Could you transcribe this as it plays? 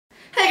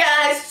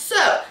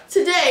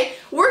Today,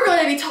 we're going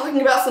to be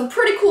talking about some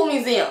pretty cool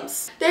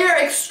museums. They are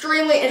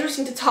extremely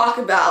interesting to talk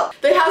about.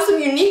 They have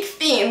some unique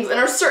themes and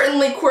are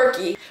certainly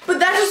quirky, but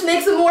that just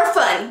makes them more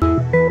fun.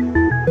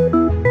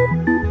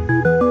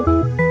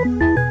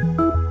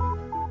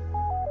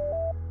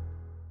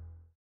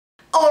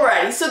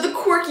 Alrighty, so the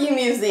Quirky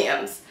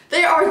Museums.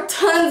 There are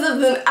tons of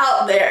them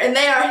out there, and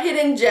they are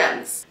hidden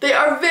gems. They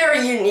are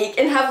very unique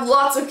and have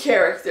lots of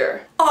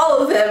character. All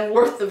of them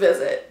worth the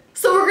visit.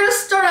 So we're going to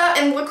start out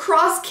in La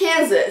Crosse,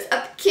 Kansas,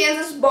 at the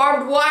Kansas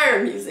Barbed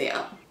Wire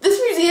Museum. This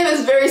museum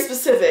is very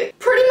specific.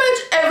 Pretty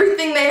much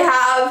everything they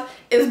have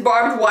is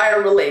barbed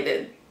wire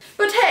related.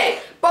 But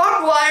hey,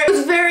 barbed wire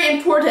was very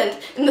important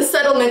in the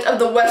settlement of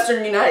the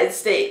western United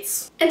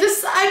States. And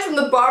aside from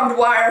the Barbed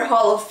Wire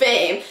Hall of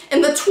Fame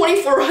and the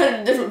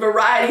 2,400 different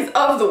varieties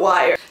of the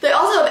wire, they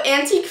also have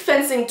antique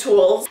fencing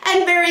tools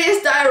and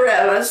various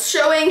dioramas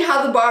showing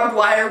how the barbed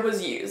wire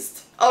was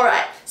used.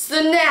 Alright,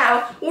 so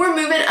now we're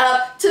moving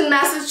up to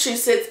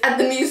Massachusetts at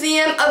the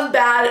Museum of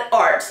Bad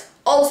Art,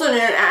 also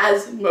known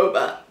as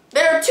MOBA.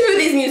 There are two of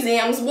these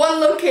museums, one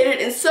located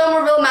in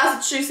Somerville,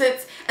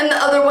 Massachusetts, and the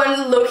other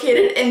one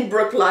located in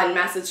Brookline,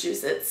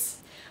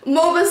 Massachusetts.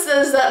 MOBA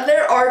says that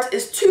their art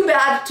is too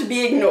bad to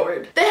be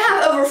ignored. They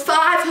have over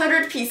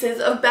 500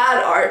 pieces of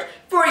bad art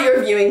for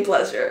your viewing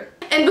pleasure.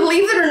 And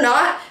believe it or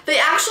not, they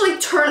actually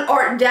turn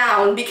art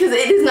down because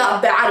it is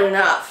not bad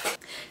enough.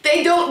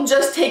 They don't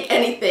just take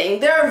anything.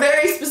 There are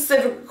very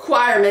specific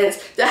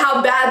requirements to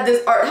how bad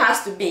this art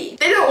has to be.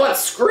 They don't want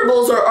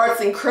scribbles or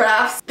arts and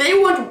crafts. They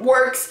want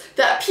works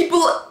that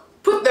people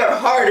put their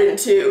heart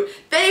into.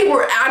 They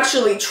were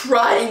actually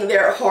trying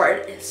their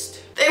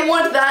hardest. They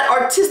want that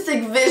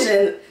artistic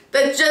vision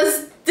that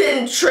just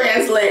didn't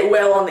translate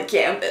well on the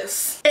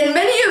canvas. And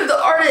many of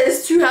the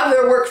artists who have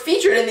their work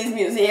featured in these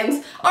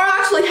museums are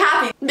actually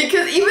happy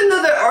because even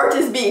though their art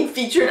is being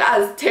featured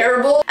as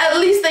terrible, at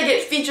least they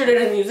get featured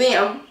in a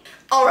museum.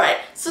 Alright,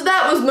 so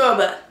that was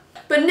MOBA.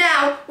 But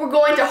now we're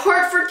going to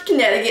Hartford,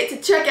 Connecticut to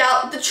check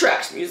out the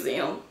Trash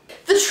Museum.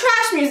 The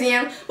Trash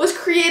Museum was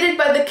created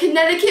by the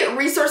Connecticut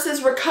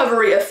Resources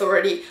Recovery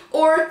Authority,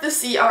 or the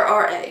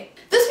CRRA.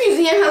 This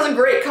museum has a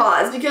great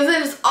cause because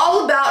it is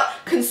all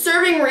about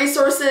conserving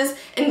resources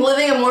and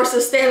living a more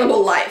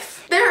sustainable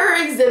life. There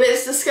are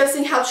exhibits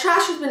discussing how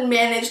trash has been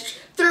managed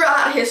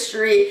throughout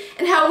history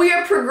and how we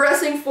are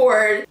progressing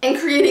forward and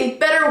creating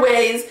better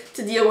ways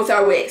to deal with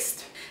our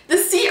waste. The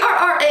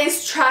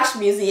CRRA's Trash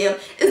Museum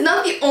is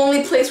not the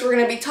only place we're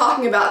going to be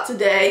talking about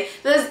today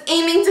that is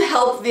aiming to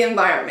help the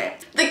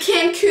environment. The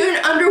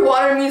Cancun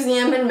Underwater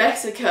Museum in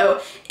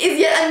Mexico is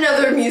yet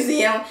another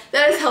museum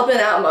that is helping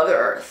out Mother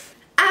Earth.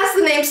 As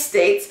the name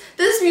states,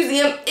 this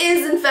museum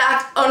is in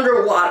fact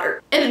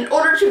underwater, and in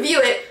order to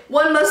view it,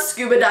 one must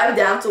scuba dive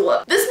down to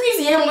look. This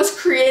museum was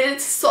created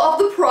to solve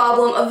the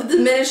problem of the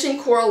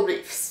diminishing coral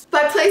reefs.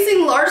 By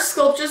placing large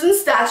sculptures and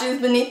statues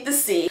beneath the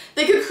sea,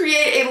 they could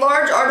create a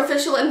large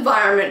artificial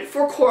environment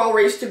for coral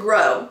reefs to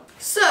grow.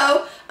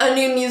 So, a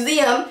new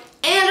museum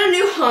and a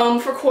new home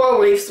for coral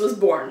reefs was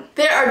born.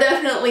 There are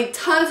definitely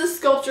tons of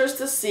sculptures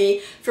to see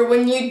for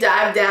when you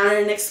dive down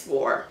and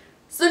explore.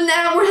 So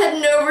now we're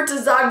heading over to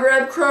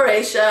Zagreb,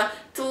 Croatia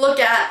to look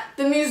at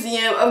the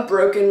Museum of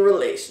Broken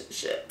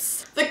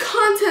Relationships. The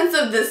contents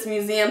of this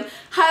museum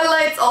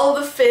highlights all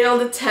the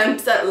failed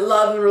attempts at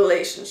love and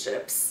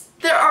relationships.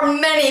 There are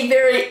many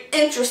very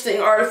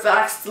interesting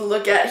artifacts to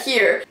look at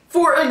here.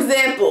 For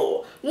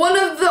example, one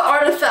of the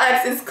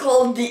artifacts is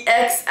called the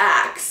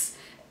X-Axe,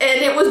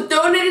 and it was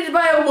donated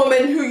by a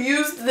woman who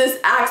used this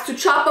axe to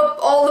chop up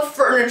all the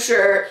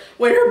furniture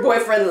when her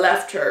boyfriend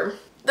left her.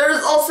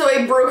 There's also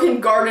a broken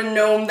garden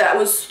gnome that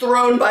was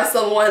thrown by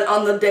someone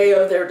on the day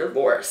of their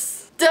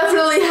divorce.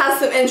 Definitely has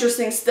some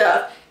interesting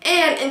stuff.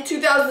 And in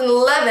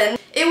 2011,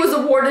 it was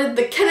awarded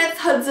the Kenneth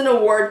Hudson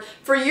Award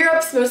for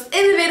Europe's Most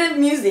Innovative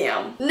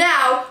Museum.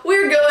 Now,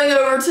 we're going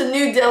over to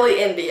New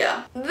Delhi,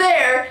 India.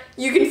 There,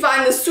 you can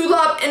find the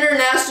Sulabh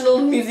International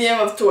Museum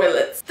of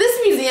Toilets. This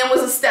museum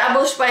was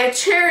established by a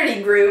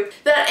charity group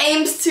that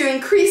aims to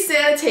increase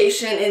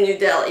sanitation in New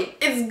Delhi.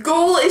 Its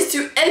goal is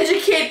to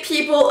educate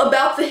people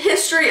about the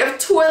history of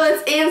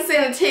toilets and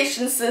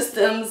sanitation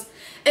systems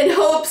in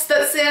hopes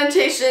that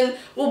sanitation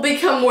will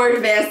become more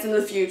advanced in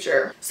the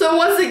future. So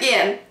once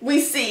again, we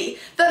see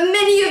that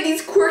many of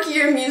these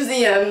quirkier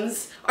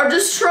museums are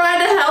just trying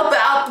to help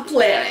out the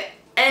planet.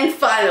 And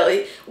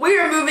finally, we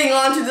are moving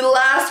on to the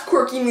last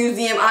quirky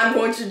museum I'm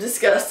going to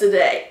discuss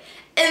today.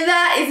 And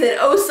that is in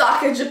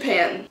Osaka,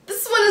 Japan.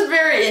 This one is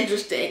very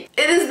interesting.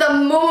 It is the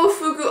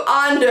Momofuku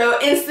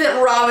Ando Instant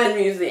Ramen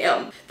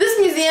Museum. This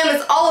museum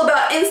is all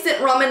about instant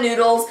ramen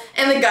noodles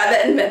and the guy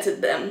that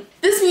invented them.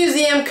 This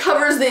museum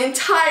covers the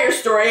entire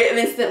story of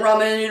instant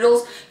ramen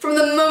noodles from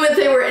the moment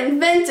they were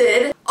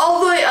invented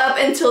all the way up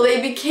until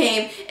they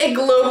became a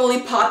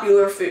globally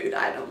popular food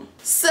item.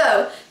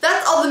 So,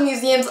 that's all the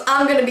museums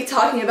I'm going to be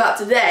talking about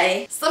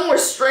today. Some were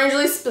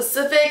strangely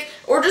specific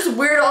or just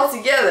weird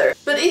altogether.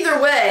 But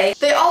either way,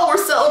 they all were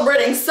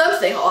celebrating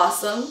something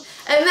awesome.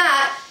 And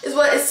that is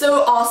what is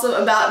so awesome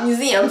about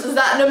museums, is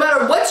that no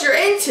matter what you're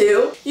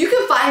into, you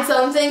can find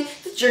something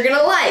that you're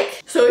gonna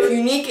like. So if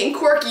unique and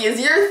quirky is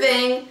your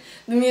thing,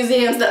 the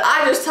museums that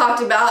I just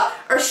talked about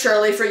are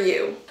surely for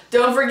you.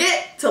 Don't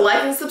forget to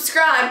like and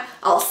subscribe.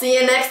 I'll see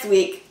you next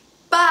week.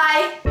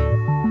 Bye!